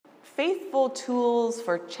faithful tools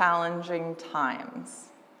for challenging times.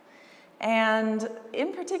 And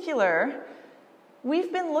in particular,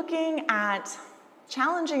 we've been looking at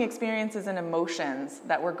challenging experiences and emotions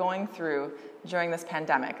that we're going through during this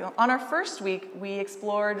pandemic. On our first week, we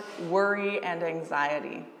explored worry and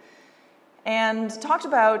anxiety and talked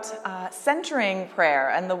about centering prayer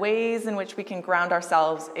and the ways in which we can ground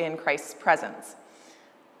ourselves in Christ's presence.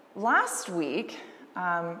 Last week,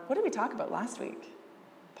 what did we talk about last week?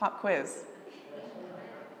 Pop quiz.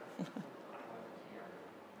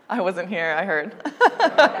 I wasn't here, I heard.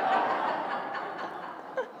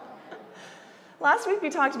 Last week we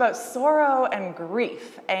talked about sorrow and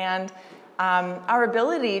grief and our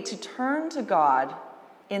ability to turn to God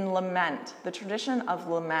in lament, the tradition of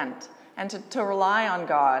lament, and to rely on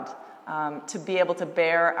God to be able to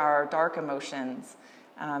bear our dark emotions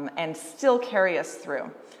and still carry us through.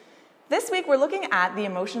 This week we're looking at the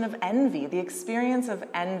emotion of envy, the experience of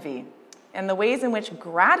envy, and the ways in which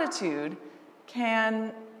gratitude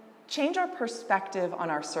can change our perspective on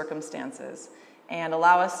our circumstances and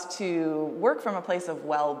allow us to work from a place of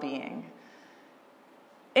well-being.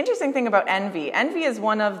 Interesting thing about envy. Envy is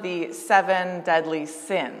one of the 7 deadly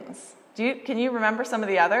sins. Can you remember some of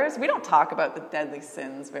the others? We don't talk about the deadly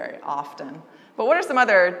sins very often. But what are some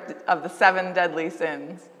other of the 7 deadly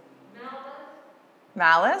sins?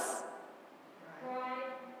 Malice?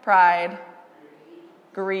 Pride.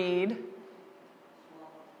 Greed.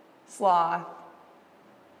 Sloth.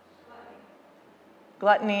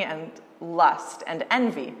 Gluttony and lust and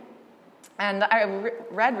envy. And I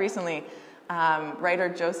read recently, writer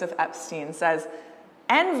Joseph Epstein says,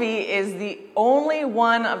 envy is the only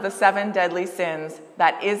one of the 7 deadly sins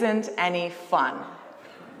that isn't any fun.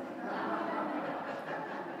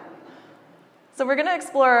 So we're going to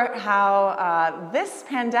explore how this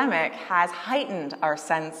pandemic has heightened our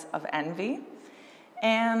sense of envy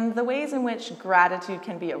and the ways in which gratitude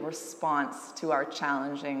can be a response to our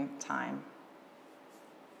challenging time.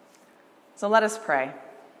 So let us pray.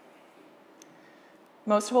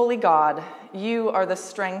 Most holy God, you are the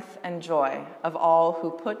strength and joy of all who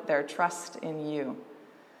put their trust in you.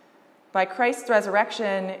 By Christ's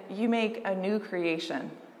resurrection, you make a new creation.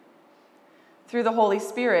 Through the Holy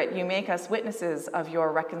Spirit, you make us witnesses of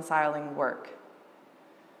your reconciling work.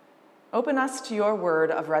 Open us to your word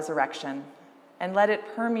of resurrection, and let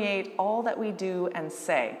it permeate all that we do and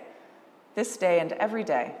say, this day and every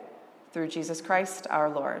day, through Jesus Christ our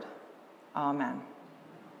Lord. Amen.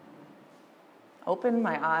 Open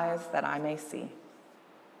my eyes that I may see.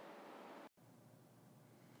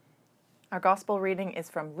 Our gospel reading is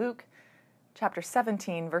from Luke chapter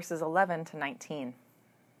 17, verses 11 to 19.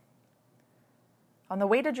 On the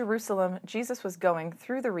way to Jerusalem, Jesus was going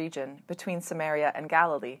through the region between Samaria and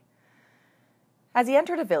Galilee. As he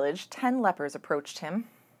entered a village, 10 lepers approached him.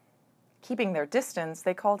 Keeping their distance,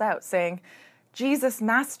 they called out, saying, "Jesus,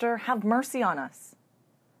 Master, have mercy on us."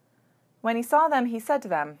 When he saw them, he said to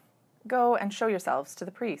them, "Go and show yourselves to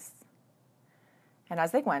the priests." And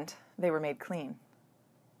as they went, they were made clean.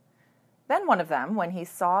 Then one of them, when he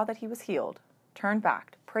saw that he was healed, turned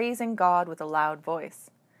back, praising God with a loud voice.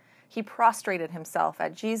 He prostrated himself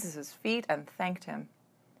at Jesus' feet and thanked him.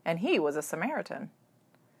 And he was a Samaritan.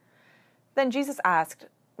 Then Jesus asked,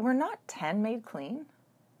 "Were not 10 made clean?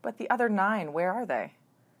 But the other 9, where are they?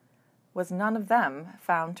 Was none of them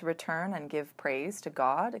found to return and give praise to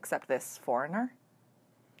God except this foreigner?"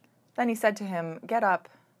 Then he said to him, "Get up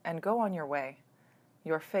and go on your way.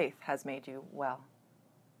 Your faith has made you well."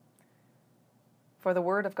 For the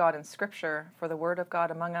word of God in Scripture, for the word of God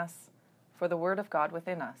among us, for the word of God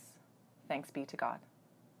within us. Thanks be to God.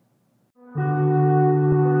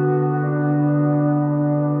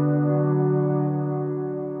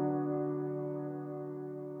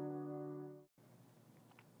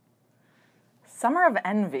 Summer of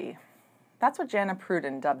Envy. That's what Jana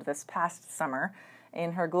Pruden dubbed this past summer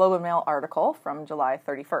in her Globe and Mail article from July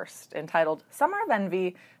 31st, entitled "Summer of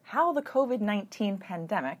Envy, How the COVID-19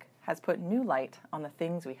 Pandemic Has Put New Light on the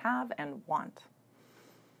Things We Have and Want."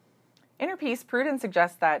 In her piece, Pruden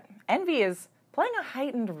suggests that envy is playing a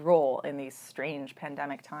heightened role in these strange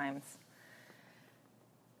pandemic times.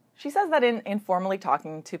 She says that in informally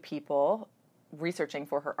talking to people researching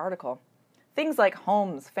for her article, things like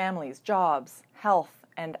homes, families, jobs, health,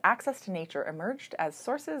 and access to nature emerged as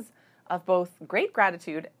sources of both great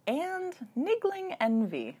gratitude and niggling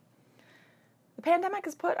envy. The pandemic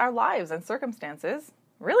has put our lives and circumstances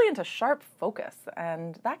really into sharp focus,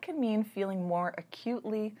 and that can mean feeling more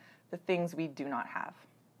acutely the things we do not have.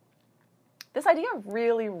 This idea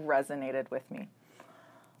really resonated with me.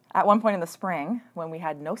 At one point in the spring, when we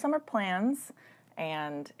had no summer plans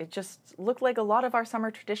and it just looked like a lot of our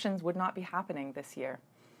summer traditions would not be happening this year.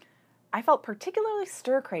 I felt particularly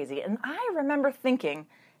stir-crazy, and I remember thinking,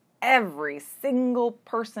 every single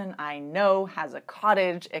person I know has a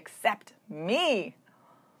cottage except me.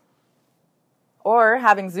 Or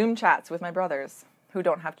having Zoom chats with my brothers who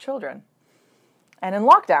don't have children. And in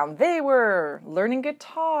lockdown, they were learning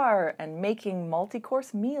guitar and making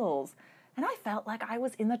multi-course meals. And I felt like I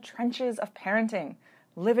was in the trenches of parenting,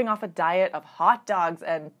 living off a diet of hot dogs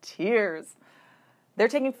and tears. They're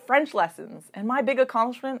taking French lessons, and my big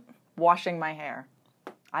accomplishment, washing my hair.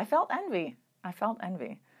 I felt envy.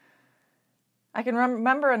 I can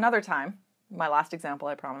remember another time, my last example,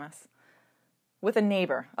 I promise, with a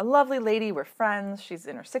neighbor, a lovely lady. We're friends. She's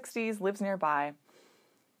in her 60s, lives nearby.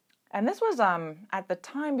 And this was at the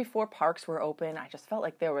time before parks were open. I just felt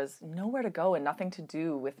like there was nowhere to go and nothing to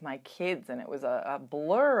do with my kids, and it was a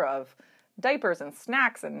blur of diapers and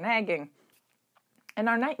snacks and nagging. And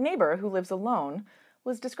our neighbor, who lives alone,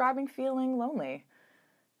 was describing feeling lonely.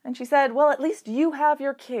 And she said, well, at least you have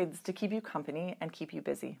your kids to keep you company and keep you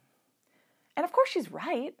busy. And of course she's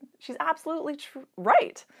right. She's absolutely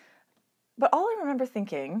right. But all I remember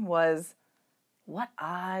thinking was, what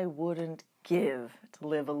I wouldn't give to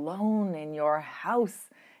live alone in your house,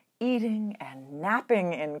 eating and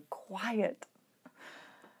napping in quiet.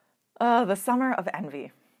 The summer of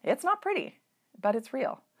envy. It's not pretty, but it's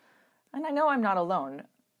real. And I know I'm not alone.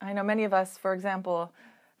 I know many of us, for example,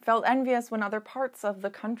 felt envious when other parts of the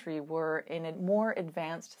country were in more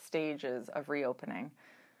advanced stages of reopening.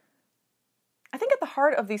 I think at the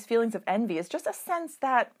heart of these feelings of envy is just a sense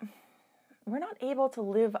that we're not able to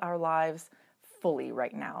live our lives fully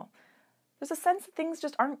right now. There's a sense that things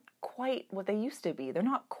just aren't quite what they used to be. They're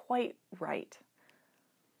not quite right.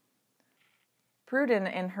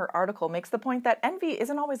 Pruden, in her article, makes the point that envy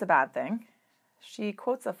isn't always a bad thing. She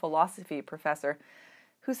quotes a philosophy professor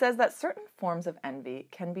who says that certain forms of envy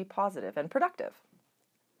can be positive and productive.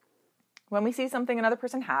 When we see something another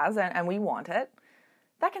person has and we want it,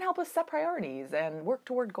 that can help us set priorities and work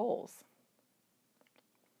toward goals.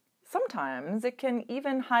 Sometimes it can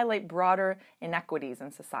even highlight broader inequities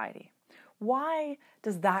in society. Why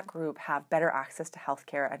does that group have better access to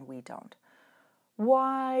healthcare and we don't?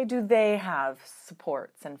 Why do they have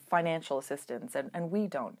supports and financial assistance and we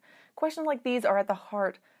don't? Questions like these are at the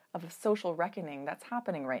heart of a social reckoning that's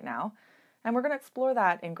happening right now, and we're going to explore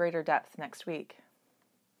that in greater depth next week.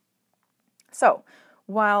 So,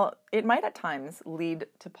 while it might at times lead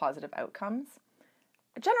to positive outcomes,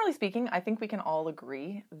 generally speaking, I think we can all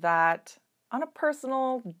agree that on a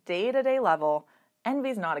personal, day-to-day level, envy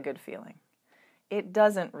is not a good feeling. It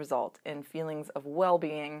doesn't result in feelings of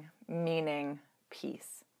well-being, meaning,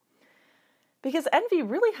 peace. Because envy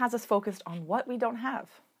really has us focused on what we don't have,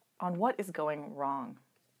 on what is going wrong.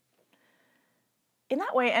 In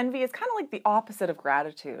that way, envy is kind of like the opposite of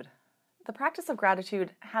gratitude. The practice of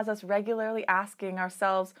gratitude has us regularly asking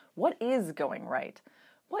ourselves, what is going right?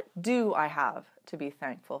 What do I have to be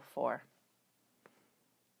thankful for?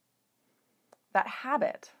 That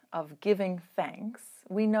habit of giving thanks,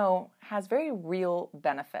 we know, has very real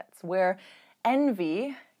benefits, where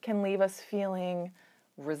envy can leave us feeling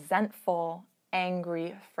resentful,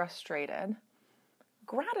 angry, frustrated.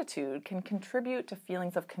 Gratitude can contribute to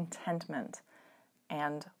feelings of contentment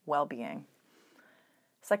and well-being.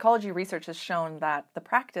 Psychology research has shown that the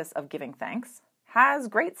practice of giving thanks has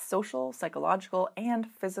great social, psychological, and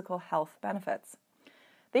physical health benefits.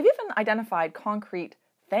 They've even identified concrete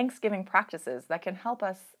Thanksgiving practices that can help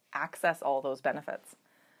us access all those benefits.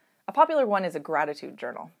 A popular one is a gratitude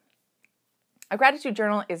journal. A gratitude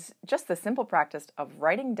journal is just the simple practice of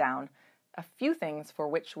writing down a few things for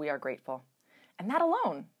which we are grateful. And that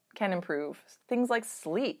alone can improve things like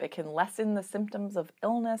sleep. It can lessen the symptoms of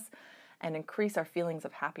illness and increase our feelings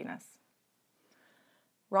of happiness.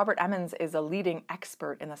 Robert Emmons is a leading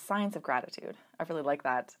expert in the science of gratitude. I really like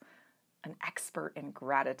that. An expert in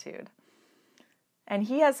gratitude. And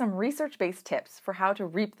he has some research-based tips for how to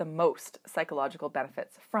reap the most psychological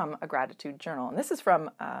benefits from a gratitude journal. And this is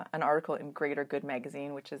from an article in Greater Good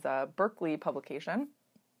magazine, which is a Berkeley publication.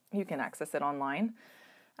 You can access it online.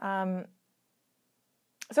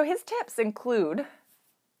 So his tips include,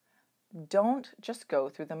 don't just go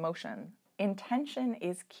through the motion. Intention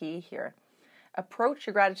is key here. Approach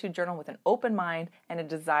your gratitude journal with an open mind and a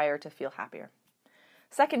desire to feel happier.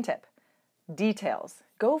 Second tip, details.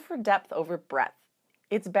 Go for depth over breadth.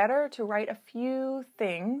 It's better to write a few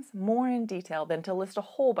things more in detail than to list a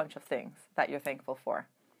whole bunch of things that you're thankful for.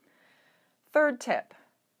 Third tip,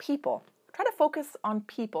 people. Try to focus on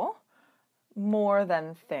people more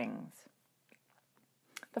than things.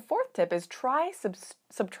 The fourth tip is try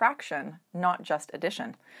subtraction, not just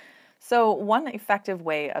addition. So one effective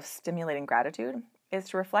way of stimulating gratitude is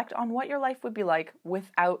to reflect on what your life would be like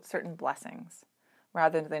without certain blessings,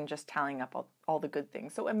 rather than just tallying up all the good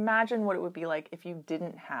things. So imagine what it would be like if you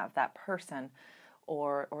didn't have that person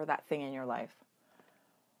or that thing in your life.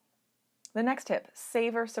 The next tip,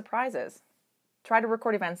 savor surprises. Try to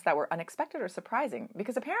record events that were unexpected or surprising,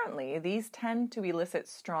 because apparently these tend to elicit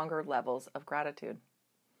stronger levels of gratitude.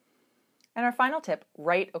 And our final tip,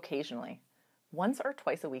 write occasionally. Once or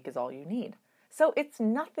twice a week is all you need. So it's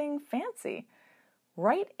nothing fancy.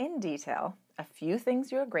 Write in detail a few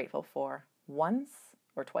things you're grateful for once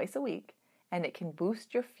or twice a week, and it can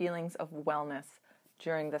boost your feelings of wellness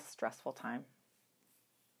during this stressful time.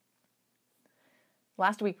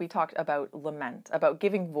 Last week we talked about lament, about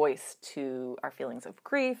giving voice to our feelings of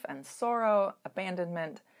grief and sorrow,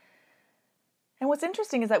 abandonment. And what's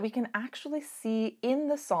interesting is that we can actually see in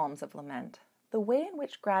the Psalms of lament the way in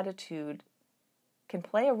which gratitude can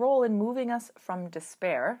play a role in moving us from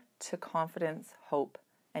despair to confidence, hope,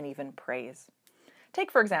 and even praise. Take,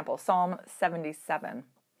 for example, Psalm 77.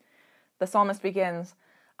 The psalmist begins,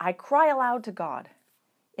 "I cry aloud to God.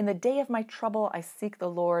 In the day of my trouble, I seek the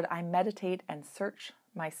Lord. I meditate and search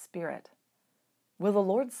my spirit. Will the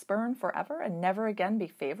Lord spurn forever and never again be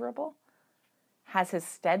favorable? Has his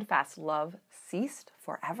steadfast love ceased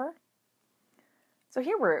forever?" So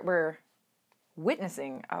here we're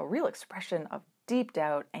witnessing a real expression of deep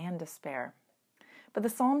doubt and despair. But the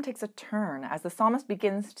psalm takes a turn as the psalmist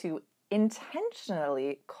begins to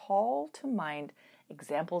intentionally call to mind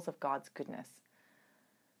examples of God's goodness.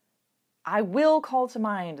 "I will call to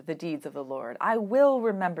mind the deeds of the Lord. I will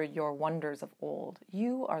remember your wonders of old.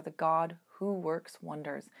 You are the God who works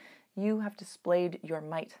wonders. You have displayed your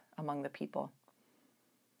might among the people."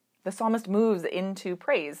 The psalmist moves into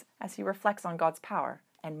praise as he reflects on God's power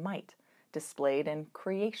and might displayed in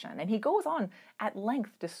creation. And he goes on at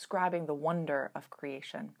length describing the wonder of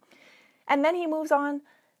creation. And then he moves on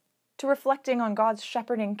to reflecting on God's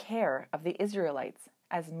shepherding care of the Israelites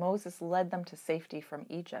as Moses led them to safety from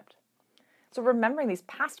Egypt. So remembering these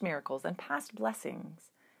past miracles and past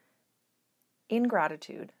blessings in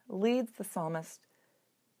gratitude leads the psalmist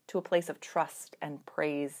to a place of trust and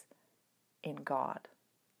praise in God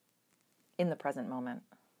in the present moment.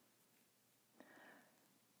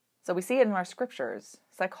 So we see it in our scriptures.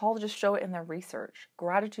 Psychologists show it in their research.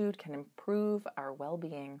 Gratitude can improve our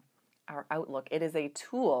well-being, our outlook. It is a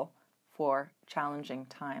tool for challenging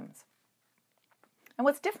times. And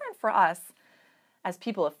what's different for us as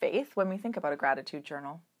people of faith when we think about a gratitude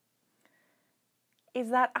journal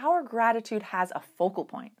is that our gratitude has a focal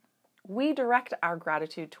point. We direct our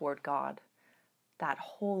gratitude toward God, that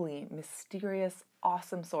holy, mysterious,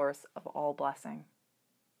 awesome source of all blessing.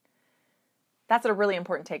 That's a really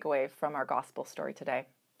important takeaway from our gospel story today.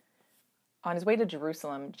 On his way to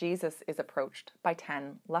Jerusalem, Jesus is approached by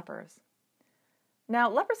 10 lepers. Now,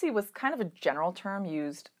 leprosy was kind of a general term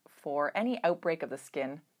used for any outbreak of the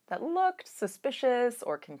skin that looked suspicious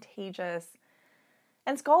or contagious.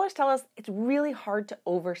 And scholars tell us it's really hard to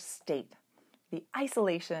overstate the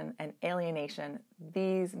isolation and alienation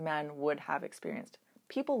these men would have experienced.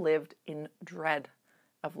 People lived in dread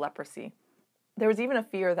of leprosy. There was even a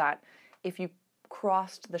fear that if you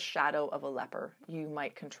crossed the shadow of a leper, you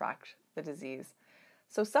might contract the disease.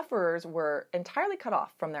 So sufferers were entirely cut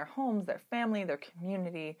off from their homes, their family, their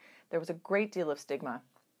community. There was a great deal of stigma.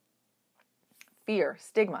 Fear,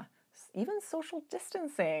 stigma, even social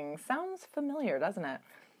distancing. Sounds familiar, doesn't it?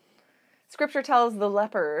 Scripture says that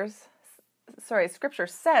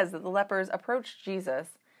the lepers approached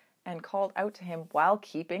Jesus and called out to him while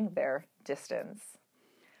keeping their distance.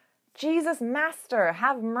 "Jesus, Master,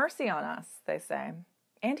 have mercy on us," they say.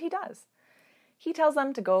 And he does. He tells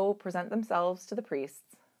them to go present themselves to the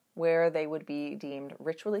priests, where they would be deemed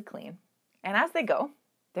ritually clean. And as they go,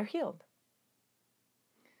 they're healed.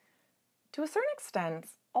 To a certain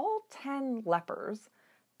extent, all 10 lepers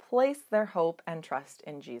place their hope and trust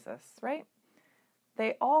in Jesus, right?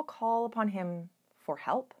 They all call upon him for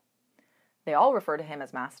help. They all refer to him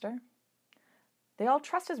as Master. They all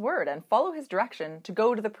trust his word and follow his direction to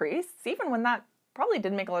go to the priests, even when that probably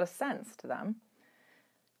didn't make a lot of sense to them.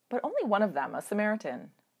 But only one of them, a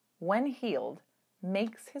Samaritan, when healed,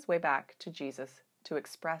 makes his way back to Jesus to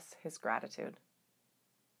express his gratitude.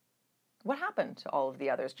 What happened to all of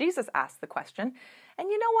the others? Jesus asked the question,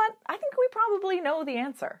 and you know what? I think we probably know the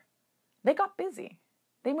answer. They got busy.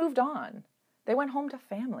 They moved on. They went home to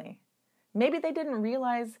family. Maybe they didn't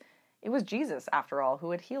realize it was Jesus, after all,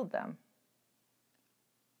 who had healed them.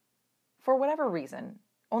 For whatever reason,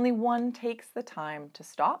 only one takes the time to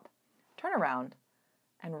stop, turn around,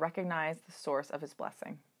 and recognize the source of his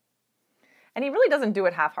blessing. And he really doesn't do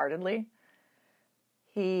it half-heartedly.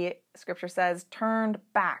 He, Scripture says, turned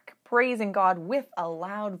back, praising God with a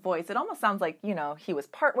loud voice. It almost sounds like, he was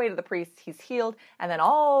part way to the priest, he's healed, and then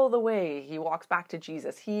all the way he walks back to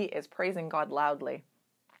Jesus. He is praising God loudly.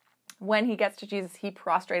 When he gets to Jesus, he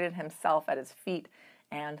prostrated himself at his feet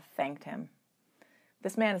and thanked him.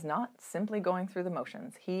 This man is not simply going through the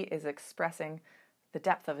motions. He is expressing the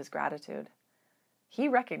depth of his gratitude. He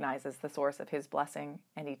recognizes the source of his blessing,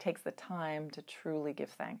 and he takes the time to truly give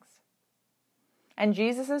thanks. And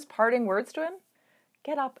Jesus' parting words to him,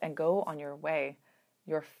 get up and go on your way.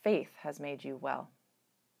 Your faith has made you well.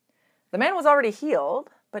 The man was already healed,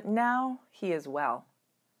 but now he is well.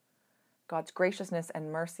 God's graciousness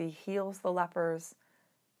and mercy heals the lepers.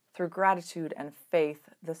 Through gratitude and faith,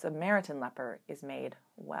 the Samaritan leper is made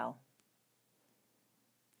well.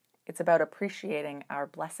 It's about appreciating our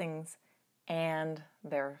blessings and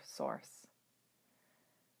their source.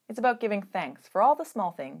 It's about giving thanks for all the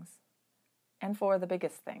small things and for the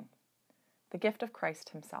biggest thing, the gift of Christ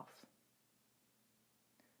himself.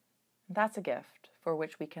 That's a gift for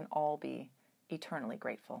which we can all be eternally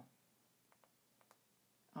grateful.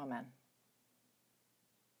 Amen.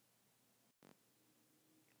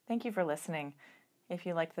 Thank you for listening. If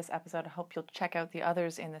you liked this episode, I hope you'll check out the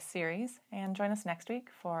others in this series and join us next week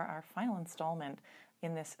for our final installment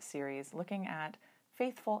in this series, looking at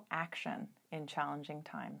faithful action in challenging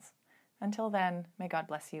times. Until then, may God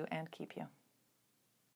bless you and keep you.